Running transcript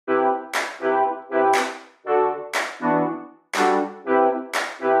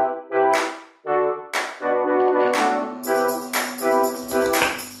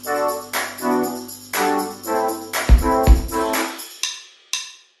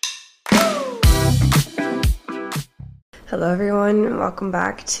Hello, everyone. Welcome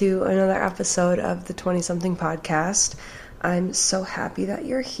back to another episode of the 20-something podcast. I'm so happy that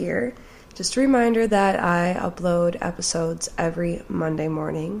you're here. Just a reminder that I upload episodes every Monday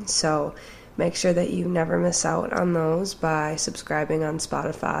morning, so make sure that you never miss out on those by subscribing on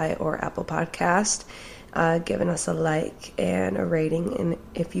Spotify or Apple Podcast, giving us a like and a rating and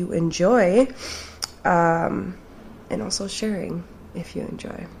if you enjoy, and also sharing if you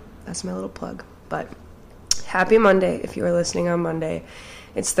enjoy. That's my little plug. But happy Monday if you are listening on Monday.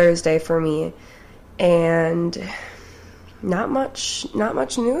 It's Thursday for me, and not much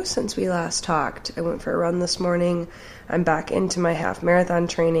news since we last talked. I went for a run this morning. I'm back into my half marathon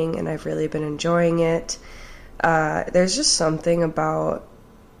training, and I've really been enjoying it. There's just something about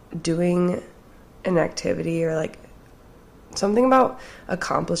doing an activity or something about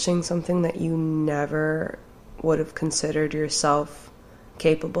accomplishing something that you never would have considered yourself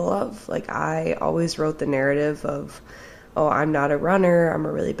capable of. I always wrote the narrative of, oh, I'm not a runner, I'm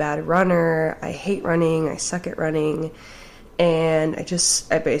a really bad runner, I hate running, I suck at running, and I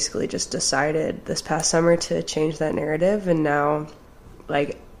basically just decided this past summer to change that narrative, and now,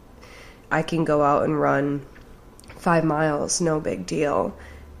 I can go out and run 5 miles, no big deal,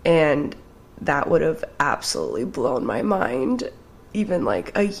 and that would have absolutely blown my mind even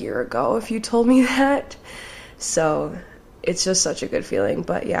a year ago if you told me that. So it's just such a good feeling.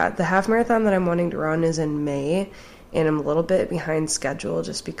 But yeah, the half marathon that I'm wanting to run is in May, and I'm a little bit behind schedule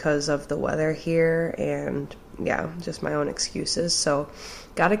just because of the weather here and yeah, just my own excuses. So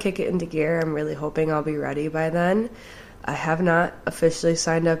gotta kick it into gear. I'm really hoping I'll be ready by then. I have not officially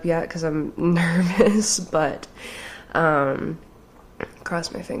signed up yet because I'm nervous, but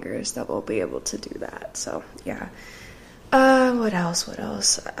cross my fingers that we'll be able to do that. So yeah. What else?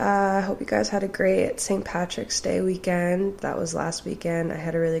 I hope you guys had a great St. Patrick's Day weekend. That was last weekend. I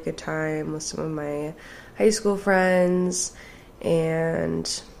had a really good time with some of my high school friends,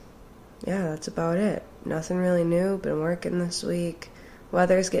 and yeah, that's about it. Nothing really new. Been working this week.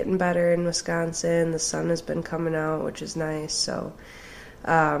 Weather's getting better in Wisconsin. The sun has been coming out, which is nice. So,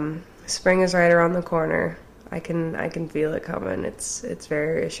 spring is right around the corner. I can feel it coming. It's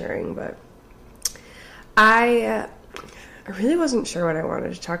very reassuring, but I really wasn't sure what I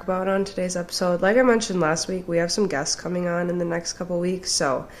wanted to talk about on today's episode. Like I mentioned last week, we have some guests coming on in the next couple weeks,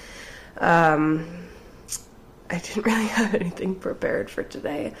 so I didn't really have anything prepared for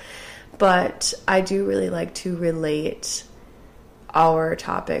today. But I do really like to relate our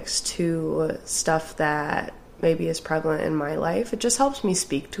topics to stuff that maybe is prevalent in my life. It just helps me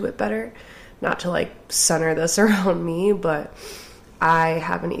speak to it better. Not to center this around me, but I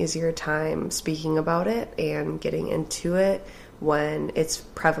have an easier time speaking about it and getting into it when it's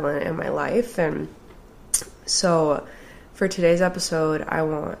prevalent in my life. And so for today's episode, I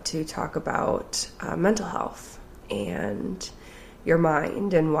want to talk about mental health and your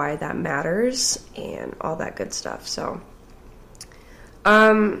mind and why that matters and all that good stuff. So,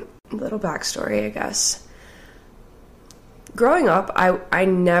 little backstory, I guess. Growing up, I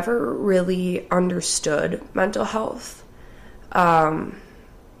never really understood mental health. I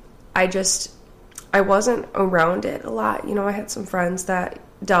wasn't around it a lot. I had some friends that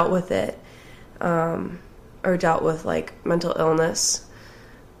dealt with it, or dealt with mental illness.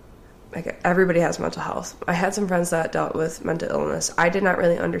 Everybody has mental health. I had some friends that dealt with mental illness. I did not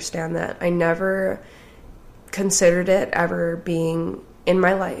really understand that. I never considered it ever being in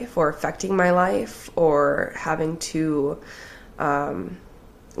my life or affecting my life or having to,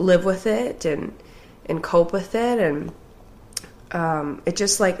 live with it and cope with it. And it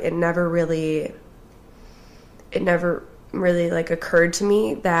just it never really occurred to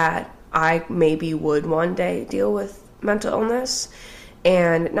me that I maybe would one day deal with mental illness.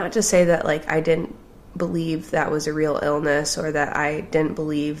 And not to say that I didn't believe that was a real illness or that I didn't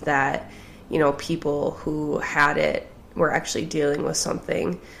believe that people who had it were actually dealing with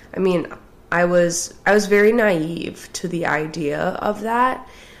something. I mean, I was very naive to the idea of that,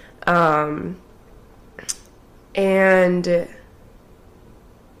 and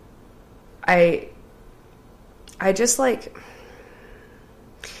I just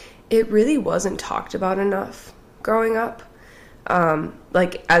it really wasn't talked about enough growing up,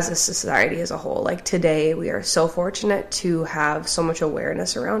 as a society as a whole. Today we are so fortunate to have so much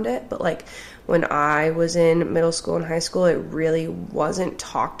awareness around it, but when I was in middle school and high school, it really wasn't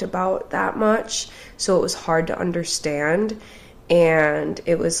talked about that much, so it was hard to understand, and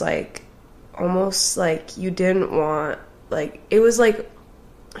it was almost you didn't want, it was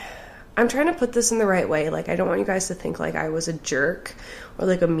I'm trying to put this in the right way. I don't want you guys to think I was a jerk or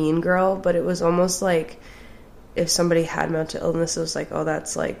a mean girl, but it was almost if somebody had mental illness, it was oh,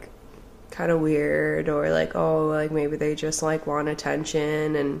 that's kind of weird, or like, oh, like maybe they just like want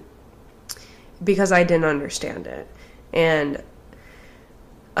attention, and because I didn't understand it. And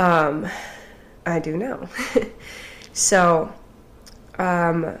I do now. So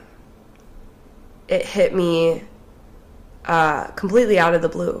it hit me completely out of the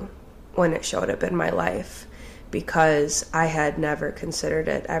blue when it showed up in my life, because I had never considered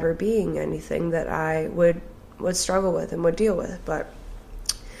it ever being anything that I would struggle with and would deal with. But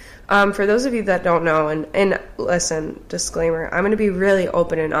for those of you that don't know, and listen, disclaimer, I'm going to be really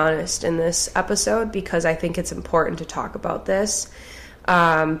open and honest in this episode, because I think it's important to talk about this,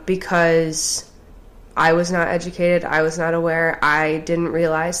 because I was not educated, I was not aware, I didn't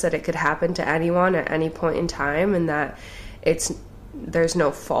realize that it could happen to anyone at any point in time, and that there's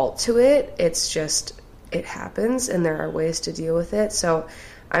no fault to it. It's just, it happens, and there are ways to deal with it. So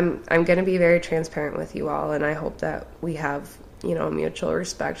I'm going to be very transparent with you all, and I hope that we have, mutual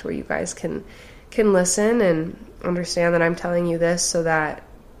respect where you guys can listen and understand that I'm telling you this so that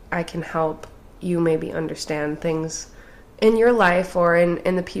I can help you maybe understand things in your life or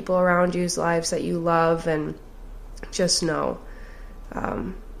in the people around you's lives that you love, and just know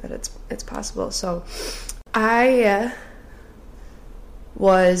that it's possible. So I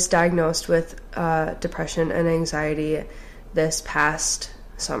was diagnosed with depression and anxiety this past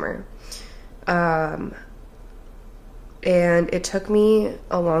summer. And it took me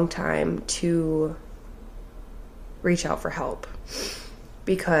a long time to reach out for help,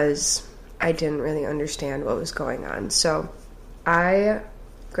 because I didn't really understand what was going on. So I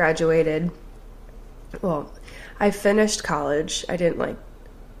graduated. Well, I finished college. I didn't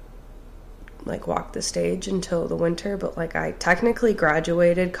like walk the stage until the winter, but like I technically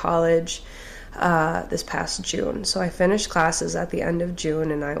graduated college this past June. So I finished classes at the end of June,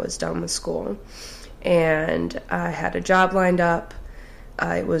 and I was done with school. And I had a job lined up.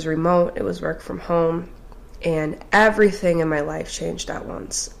 It was remote. It was work from home. And everything in my life changed at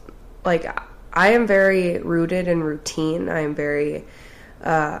once. Like, I am very rooted in routine. I am very,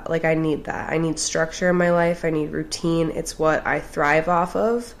 I need that. I need structure in my life. I need routine. It's what I thrive off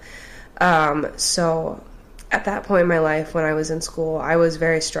of. So at that point in my life, when I was in school, I was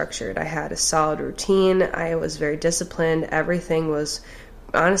very structured. I had a solid routine. I was very disciplined. Everything was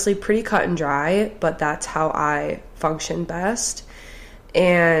honestly pretty cut and dry, but that's how I function best.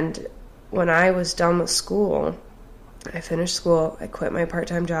 And when I was done with school, I finished school, I quit my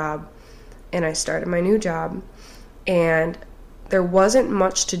part-time job, and I started my new job. And there wasn't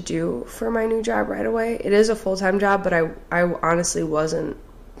much to do for my new job right away. It is a full-time job, but I honestly wasn't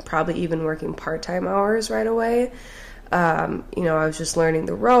probably even working part-time hours right away. I was just learning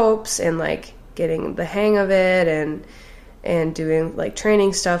the ropes and like getting the hang of it, and doing like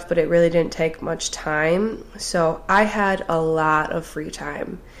training stuff, but it really didn't take much time. So I had a lot of free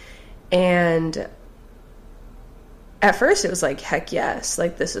time. And at first it was like, heck yes,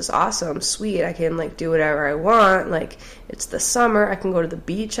 like this is awesome, sweet, I can like do whatever I want, like it's the summer, I can go to the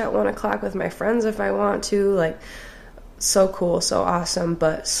beach at 1:00 with my friends if I want to, like so cool, so awesome.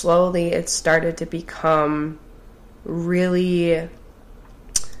 But slowly it started to become really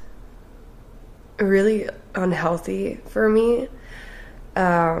unhealthy for me,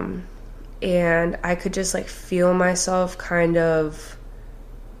 and I could just like feel myself kind of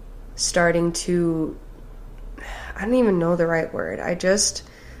starting to, I don't even know the right word,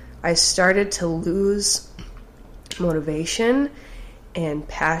 I started to lose motivation and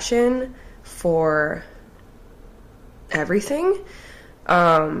passion for everything,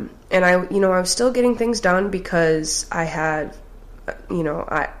 and I was still getting things done because I had,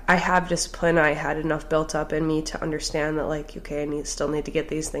 I have discipline. I had enough built up in me to understand that, like, okay, I still need to get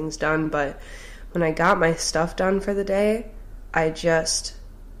these things done. But when I got my stuff done for the day, I just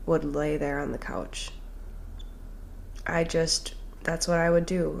would lay there on the couch. That's what I would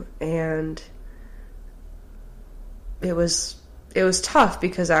do. And it was tough,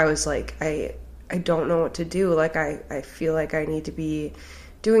 because I was like, I don't know what to do. Like, I feel like I need to be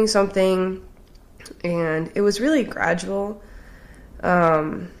doing something. And it was really gradual.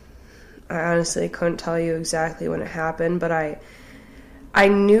 I honestly couldn't tell you exactly when it happened, but I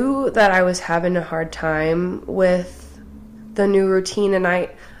knew that I was having a hard time with the new routine, and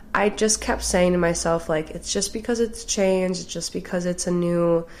I just kept saying to myself, like, it's just because it's changed, it's just because it's a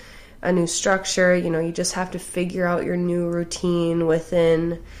new structure, you just have to figure out your new routine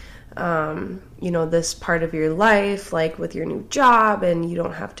within this part of your life, like with your new job, and you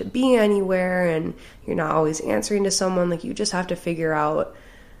don't have to be anywhere, and you're not always answering to someone. Like, you just have to figure out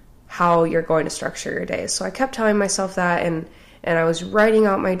how you're going to structure your day. So I kept telling myself that, and I was writing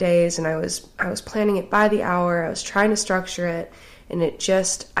out my days, and I was planning it by the hour. I was trying to structure it, And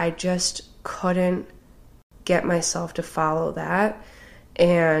I just couldn't get myself to follow that.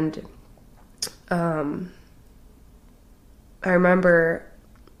 And I remember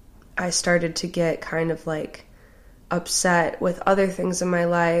I started to get kind of like upset with other things in my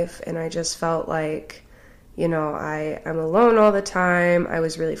life, and I just felt like, I'm alone all the time. I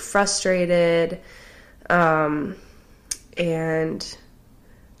was really frustrated, and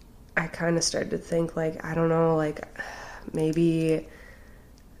I kind of started to think, like, I don't know, like, maybe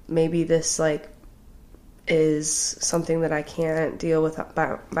this, like, is something that I can't deal with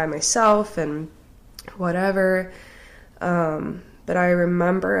by myself and whatever. But I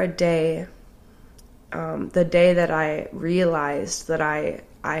remember a day, the day that I realized that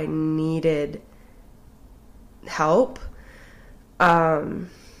I needed help. I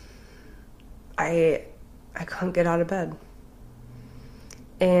couldn't get out of bed.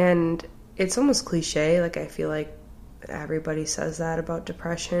 And it's almost cliche, like I feel like everybody says that about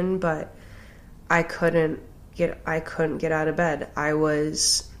depression, but I couldn't get out of bed. I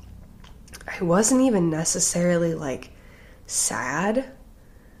wasn't even necessarily like sad.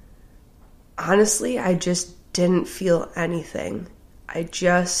 Honestly, I just didn't feel anything. I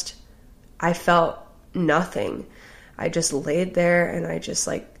felt nothing. I just laid there and I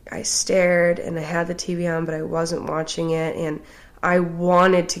stared, and I had the TV on, but I wasn't watching it, and I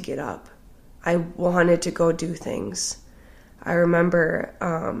wanted to get up. I wanted to go do things. I remember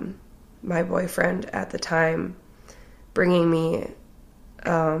my boyfriend at the time bringing me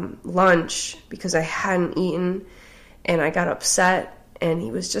lunch because I hadn't eaten, and I got upset, and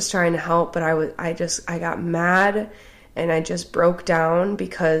he was just trying to help, but I got mad, and I just broke down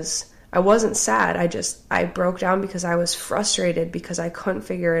because I wasn't sad. I broke down because I was frustrated because I couldn't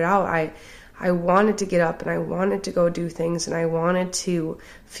figure it out. I wanted to get up and I wanted to go do things and I wanted to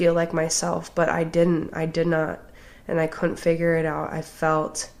feel like myself, but I did not, and I couldn't figure it out. I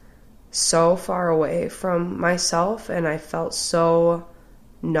felt so far away from myself and I felt so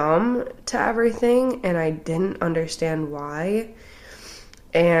numb to everything, and I didn't understand why.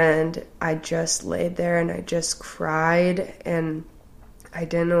 And I just laid there and I just cried and I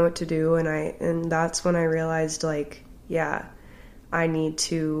didn't know what to do, and that's when I realized, like, yeah, I need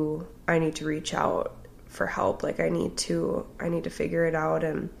to reach out for help. Like I need to figure it out.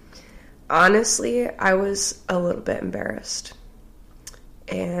 And honestly, I was a little bit embarrassed,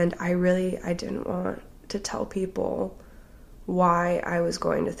 and I didn't want to tell people why I was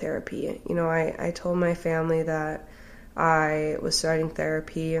going to therapy. I told my family that I was starting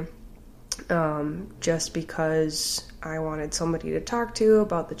therapy just because I wanted somebody to talk to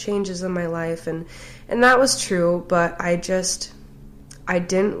about the changes in my life, and that was true, but I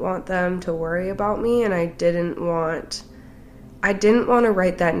didn't want them to worry about me, and I didn't want to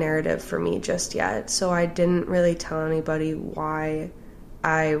write that narrative for me just yet, so I didn't really tell anybody why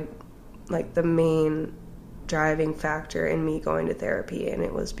the main driving factor in me going to therapy, and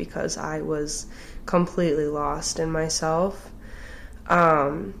it was because I was completely lost in myself.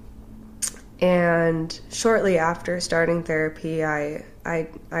 And shortly after starting therapy, I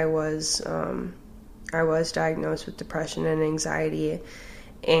was diagnosed with depression and anxiety,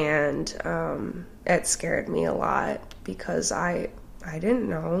 and it scared me a lot because I didn't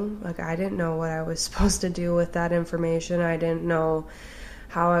know. I didn't know what I was supposed to do with that information. I didn't know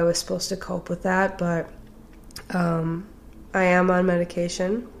how I was supposed to cope with that, but I am on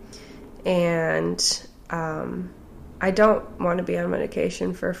medication, and I don't want to be on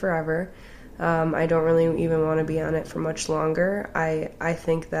medication for forever. I don't really even want to be on it for much longer. I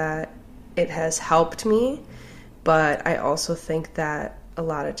think that it has helped me, but I also think that a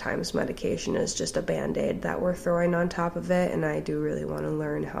lot of times medication is just a Band-Aid that we're throwing on top of it, and I do really want to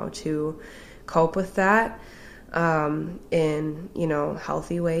learn how to cope with that in,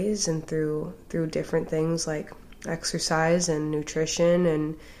 healthy ways and through different things like exercise and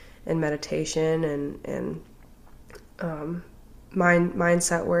nutrition and meditation and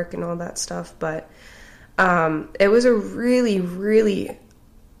mindset work and all that stuff. But it was a really, really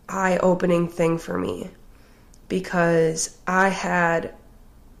eye-opening thing for me because I had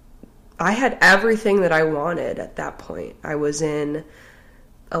everything that I wanted at that point. I was in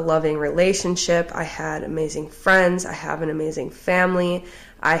a loving relationship. I had amazing friends. I have an amazing family.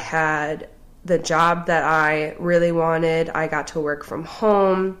 I had the job that I really wanted. I got to work from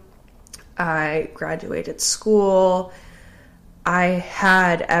home. I graduated school. I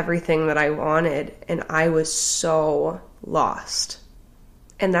had everything that I wanted, and I was so lost.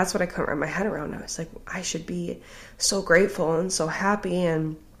 And that's what I couldn't wrap my head around. I was like, I should be so grateful and so happy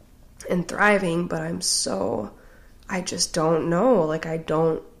and thriving, but I just don't know.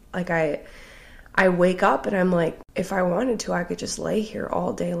 I wake up and I'm like, if I wanted to, I could just lay here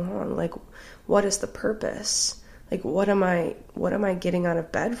all day long. Like, what is the purpose? Like, what am I getting out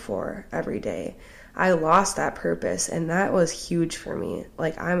of bed for every day? I lost that purpose, and that was huge for me.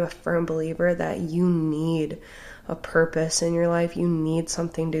 Like, I'm a firm believer that you need a purpose in your life. You need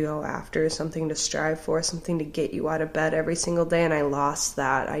something to go after, something to strive for, something to get you out of bed every single day, and I lost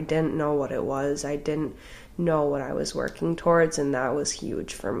that. I didn't know what it was. I didn't know what I was working towards, and that was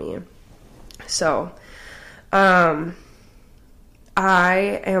huge for me. So, I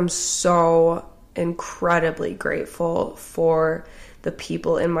am so incredibly grateful for the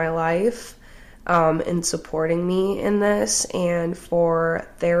people in my life in supporting me in this, and for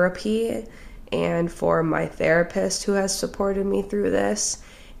therapy, and for my therapist who has supported me through this.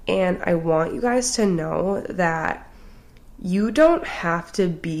 And I want you guys to know that you don't have to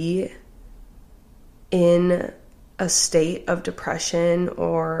be in a state of depression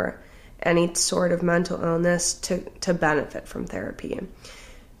or any sort of mental illness to benefit from therapy.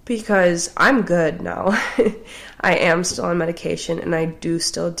 Because I'm good now. I am still on medication, and I do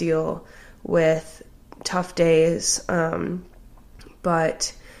still deal with tough days.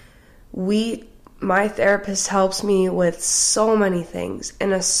 But my therapist helps me with so many things,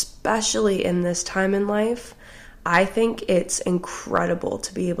 and especially in this time in life, I think it's incredible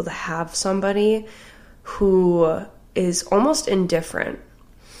to be able to have somebody who is almost indifferent.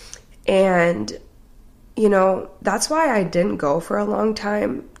 And, that's why I didn't go for a long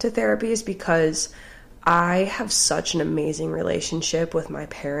time to therapy, is because I have such an amazing relationship with my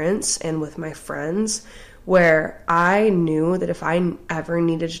parents and with my friends, where I knew that if I ever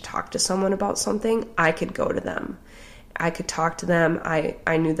needed to talk to someone about something, I could go to them. I could talk to them.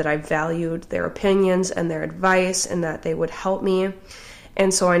 I knew that I valued their opinions and their advice, and that they would help me.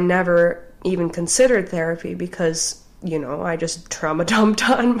 And so I never even considered therapy because, I just trauma dumped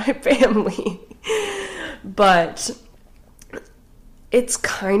on my family. But it's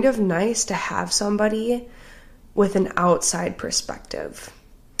kind of nice to have somebody with an outside perspective.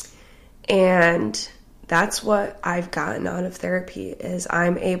 And that's what I've gotten out of therapy, is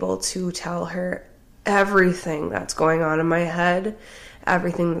I'm able to tell her everything that's going on in my head,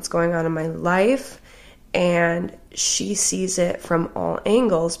 everything that's going on in my life, and she sees it from all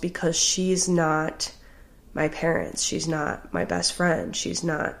angles, because she's not my parents, she's not my best friend, she's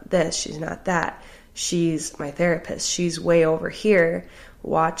not this, she's not that. She's my therapist. She's way over here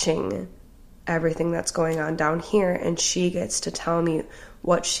watching everything that's going on down here, and she gets to tell me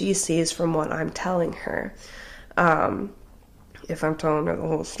what she sees from what I'm telling her. If I'm telling her the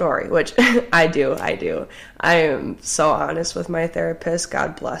whole story, which I do. I am so honest with my therapist.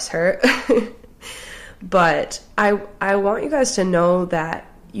 God bless her. But I want you guys to know that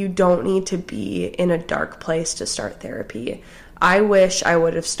you don't need to be in a dark place to start therapy. I wish I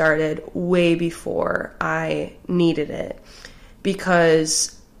would have started way before I needed it,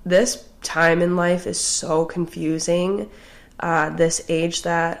 because this time in life is so confusing. This age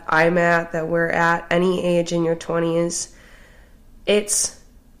that I'm at, that we're at, any age in your 20s,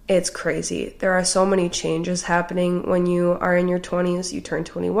 it's crazy. There are so many changes happening when you are in your 20s. You turn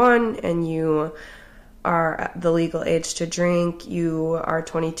 21 and you are at the legal age to drink. You are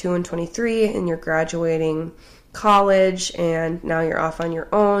 22 and 23 and you're graduating college, and now you're off on your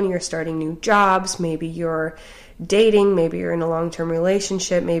own. You're starting new jobs. Maybe you're dating, maybe you're in a long-term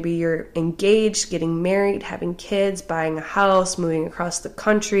relationship, maybe you're engaged, getting married, having kids, buying a house, moving across the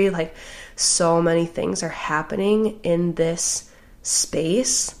country. Like, so many things are happening in this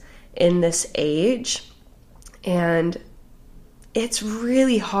space, in this age, and it's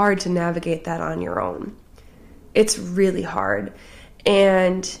really hard to navigate that on your own. It's really hard.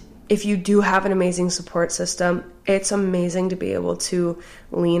 And if you do have an amazing support system, it's amazing to be able to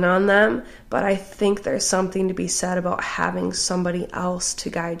lean on them, but I think there's something to be said about having somebody else to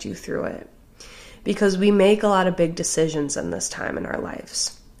guide you through it. Because we make a lot of big decisions in this time in our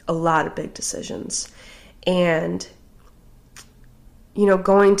lives. A lot of big decisions. And,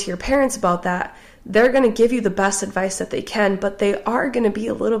 going to your parents about that, they're going to give you the best advice that they can, but they are going to be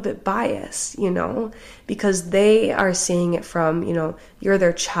a little bit biased, because they are seeing it from, you're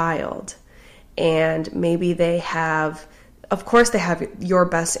their child. And maybe they have, of course they have your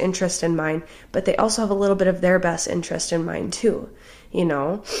best interest in mind, but they also have a little bit of their best interest in mind too,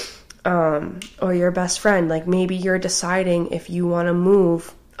 or your best friend. Like, maybe you're deciding if you want to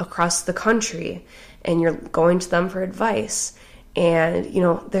move across the country and you're going to them for advice, and,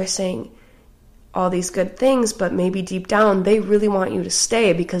 they're saying all these good things, but maybe deep down they really want you to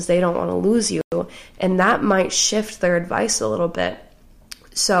stay because they don't want to lose you, and that might shift their advice a little bit.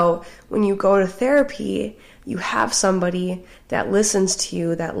 So when you go to therapy, you have somebody that listens to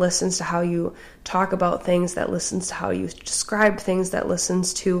you, that listens to how you talk about things, that listens to how you describe things, that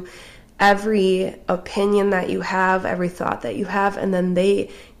listens to every opinion that you have, every thought that you have, and then they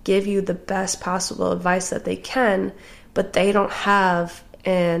give you the best possible advice that they can, but they don't have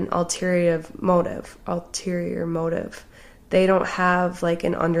an ulterior motive. They don't have like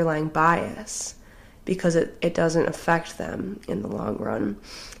an underlying bias because it doesn't affect them in the long run.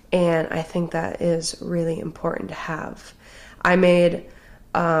 And I think that is really important to have. I made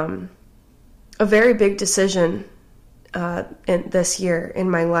a very big decision this year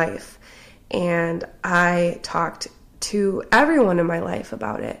in my life, and I talked to everyone in my life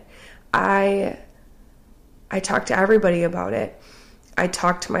about it. I talked to everybody about it. I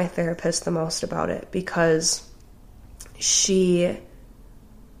talked to my therapist the most about it because she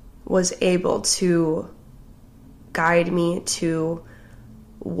was able to guide me to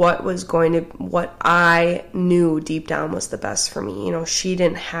what I knew deep down was the best for me. She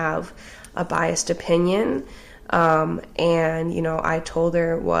didn't have a biased opinion. And, I told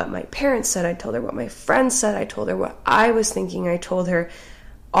her what my parents said. I told her what my friends said. I told her what I was thinking. I told her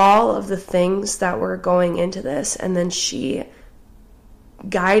all of the things that were going into this. And then she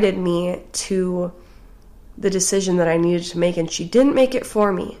guided me to the decision that I needed to make. And she didn't make it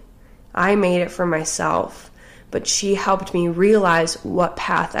for me. I made it for myself. But she helped me realize what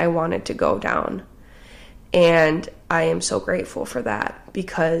path I wanted to go down. And I am so grateful for that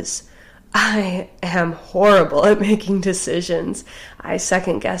because I am horrible at making decisions. I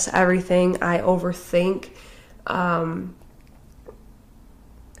second guess everything. I overthink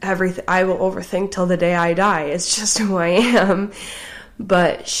everything. I will overthink till the day I die. It's just who I am.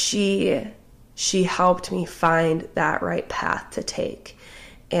 But she helped me find that right path to take.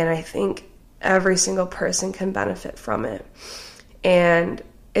 And I think every single person can benefit from it. And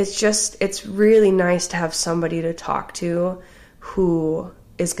it's really nice to have somebody to talk to who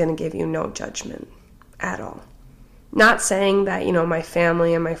is going to give you no judgment at all. Not saying that, my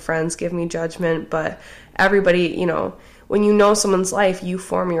family and my friends give me judgment, but everybody, when you know someone's life, you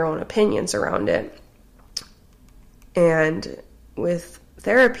form your own opinions around it. And with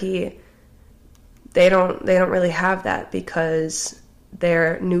therapy, they don't really have that because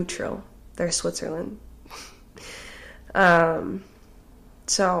they're neutral. They're Switzerland.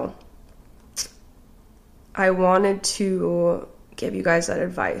 So I wanted to give you guys that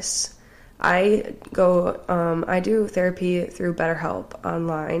advice. I do therapy through BetterHelp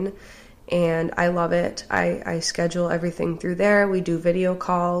online, and I love it. I schedule everything through there. We do video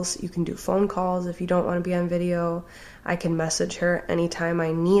calls. You can do phone calls if you don't want to be on video. I can message her anytime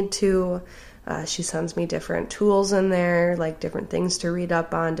I need to. She sends me different tools in there, like different things to read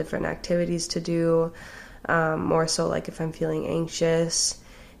up on, different activities to do, more so like if I'm feeling anxious,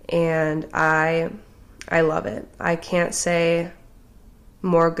 and I love it. I can't say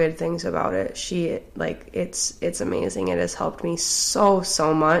more good things about it. It's amazing. It has helped me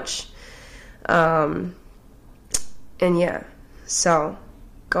so much. And yeah, so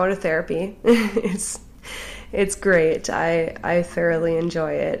go to therapy. It's great. I thoroughly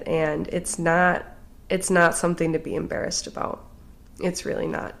enjoy it, and it's not something to be embarrassed about. It's really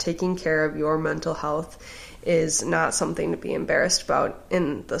not. Taking care of your mental health is not something to be embarrassed about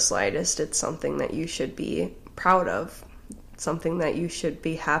in the slightest. It's something that you should be proud of, something that you should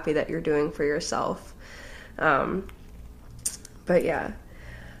be happy that you're doing for yourself. But yeah,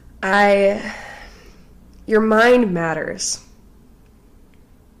 your mind matters.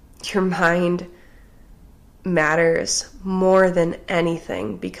 Your mind matters more than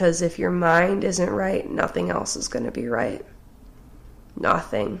anything, because if your mind isn't right, nothing else is going to be right.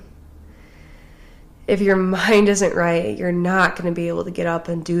 Nothing. If your mind isn't right, you're not going to be able to get up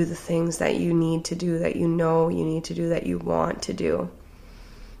and do the things that you need to do, that you know you need to do, that you want to do.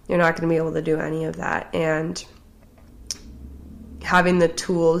 You're not going to be able to do any of that. And having the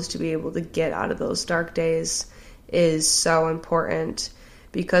tools to be able to get out of those dark days is so important,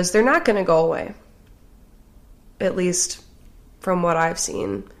 because they're not going to go away. At least from what I've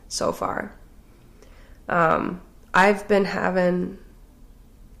seen so far. I've been having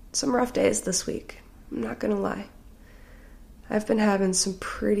some rough days this week. I'm not going to lie. I've been having some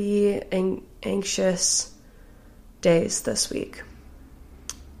pretty anxious days this week.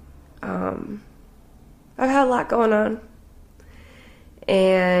 I've had a lot going on.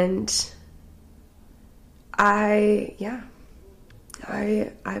 And I've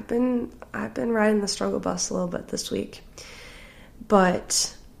been riding the struggle bus a little bit this week,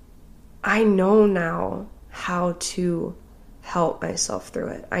 but I know now how to help myself through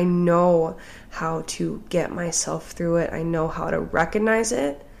it. I know how to get myself through it. I know how to recognize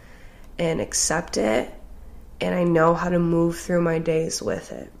it and accept it and I know how to move through my days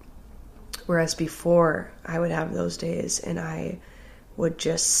with it. Whereas before, I would have those days and I would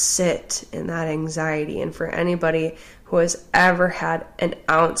just sit in that anxiety. And for anybody who has ever had an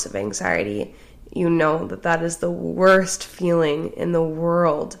ounce of anxiety, you know that that is the worst feeling in the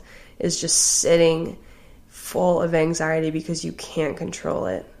world, is just sitting full of anxiety because you can't control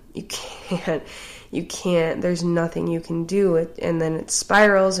it. You can't, there's nothing you can do. And then it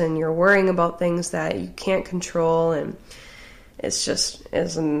spirals and you're worrying about things that you can't control, and it's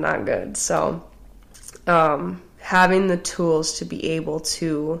not good. So, having the tools to be able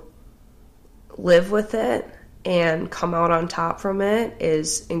to live with it and come out on top from it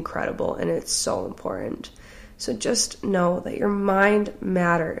is incredible, and it's so important. So just know that your mind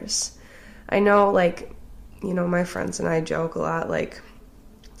matters. I know, my friends and I joke a lot,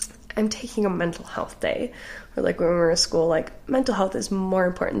 I'm taking a mental health day. Or when we were in school, mental health is more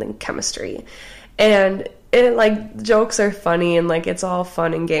important than chemistry. And jokes are funny and it's all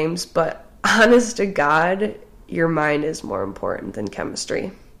fun and games, but honest to God, your mind is more important than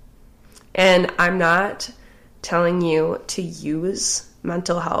chemistry. And I'm not telling you to use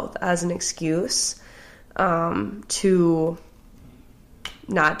mental health as an excuse to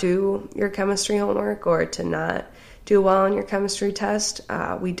not do your chemistry homework or to not do well on your chemistry test.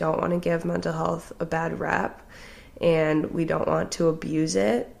 We don't want to give mental health a bad rap, and we don't want to abuse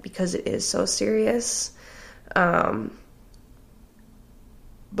it because it is so serious.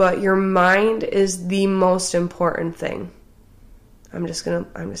 But your mind is the most important thing. I'm just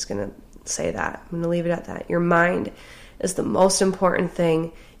gonna say that. I'm gonna leave it at that. Your mind is the most important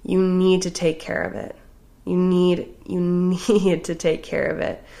thing. You need to take care of it. You need to take care of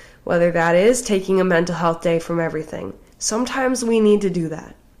it. Whether that is taking a mental health day from everything. Sometimes we need to do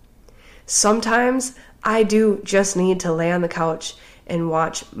that. Sometimes I do just need to lay on the couch and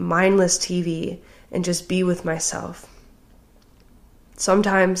watch mindless TV and just be with myself.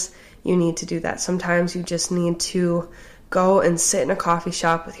 Sometimes you need to do that. Sometimes you just need to go and sit in a coffee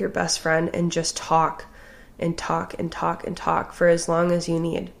shop with your best friend and just talk and talk and talk and talk for as long as you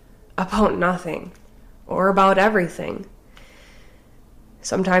need about nothing or about everything.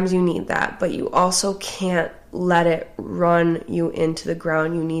 Sometimes you need that, but you also can't let it run you into the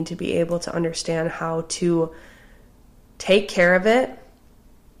ground. You need to be able to understand how to take care of it.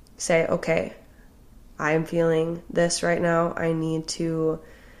 Say, okay, I am feeling this right now. I need to,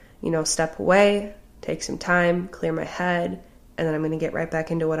 step away, take some time, clear my head, and then I'm going to get right back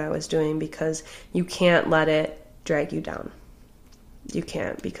into what I was doing, because you can't let it drag you down. You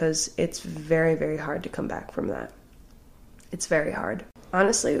can't, because it's very, very hard to come back from that. It's very hard.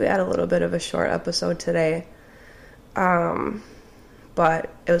 Honestly, we had a little bit of a short episode today, but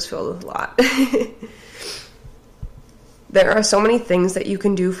it was filled with a lot. There are so many things that you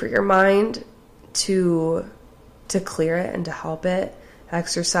can do for your mind to clear it and to help it.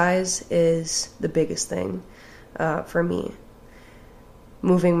 Exercise is the biggest thing for me.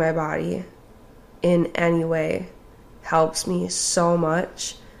 Moving my body in any way helps me so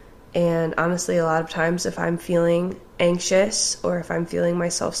much. And honestly, a lot of times if I'm feeling anxious or if I'm feeling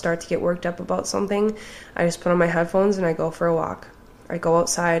myself start to get worked up about something, I just put on my headphones and I go for a walk. I go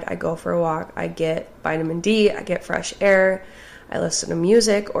outside, I go for a walk. I get vitamin D, I get fresh air, I listen to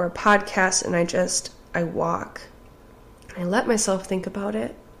music or a podcast, and I walk. I let myself think about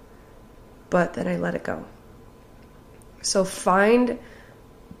it, but then I let it go. So find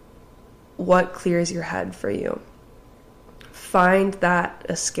what clears your head for you. Find that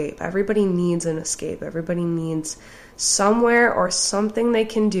escape. Everybody needs an escape. Everybody needs somewhere or something they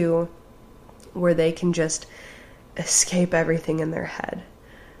can do where they can just escape everything in their head.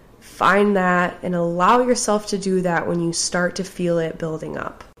 Find that and allow yourself to do that when you start to feel it building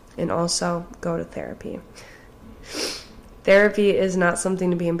up. And also go to therapy. Therapy is not something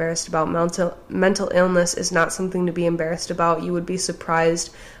to be embarrassed about. Mental illness is not something to be embarrassed about. You would be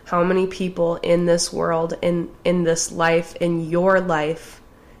surprised how many people in this world, in this life, in your life,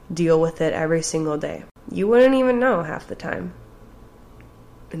 deal with it every single day. You wouldn't even know half the time.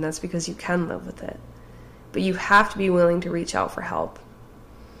 And that's because you can live with it. But you have to be willing to reach out for help.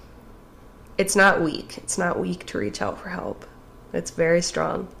 It's not weak. It's not weak to reach out for help. It's very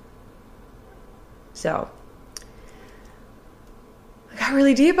strong. So, I got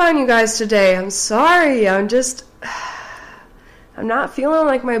really deep on you guys today. I'm sorry. I'm not feeling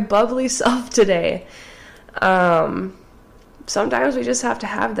like my bubbly self today. Sometimes we just have to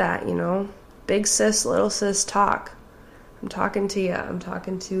have that, big sis, little sis talk. I'm talking to you. I'm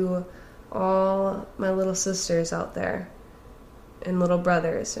talking to all my little sisters out there and little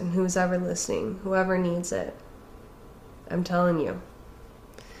brothers and who's ever listening, whoever needs it. I'm telling you.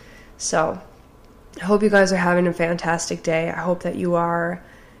 So, I hope you guys are having a fantastic day. I hope that you are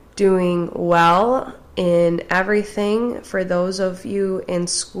doing well in everything. For those of you in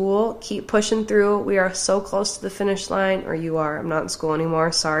school, keep pushing through. We are so close to the finish line, or you are. I'm not in school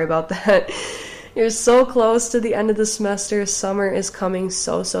anymore. Sorry about that. You're so close to the end of the semester. Summer is coming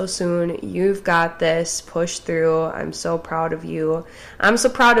so soon. You've got this. Push through. I'm so proud of you. I'm so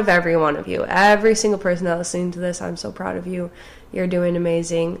proud of every one of you. Every single person that's listening to this, I'm so proud of you. You're doing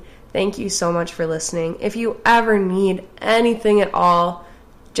amazing. Thank you so much for listening. If you ever need anything at all,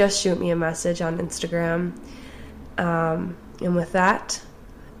 just shoot me a message on Instagram. And with that,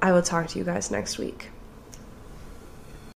 I will talk to you guys next week.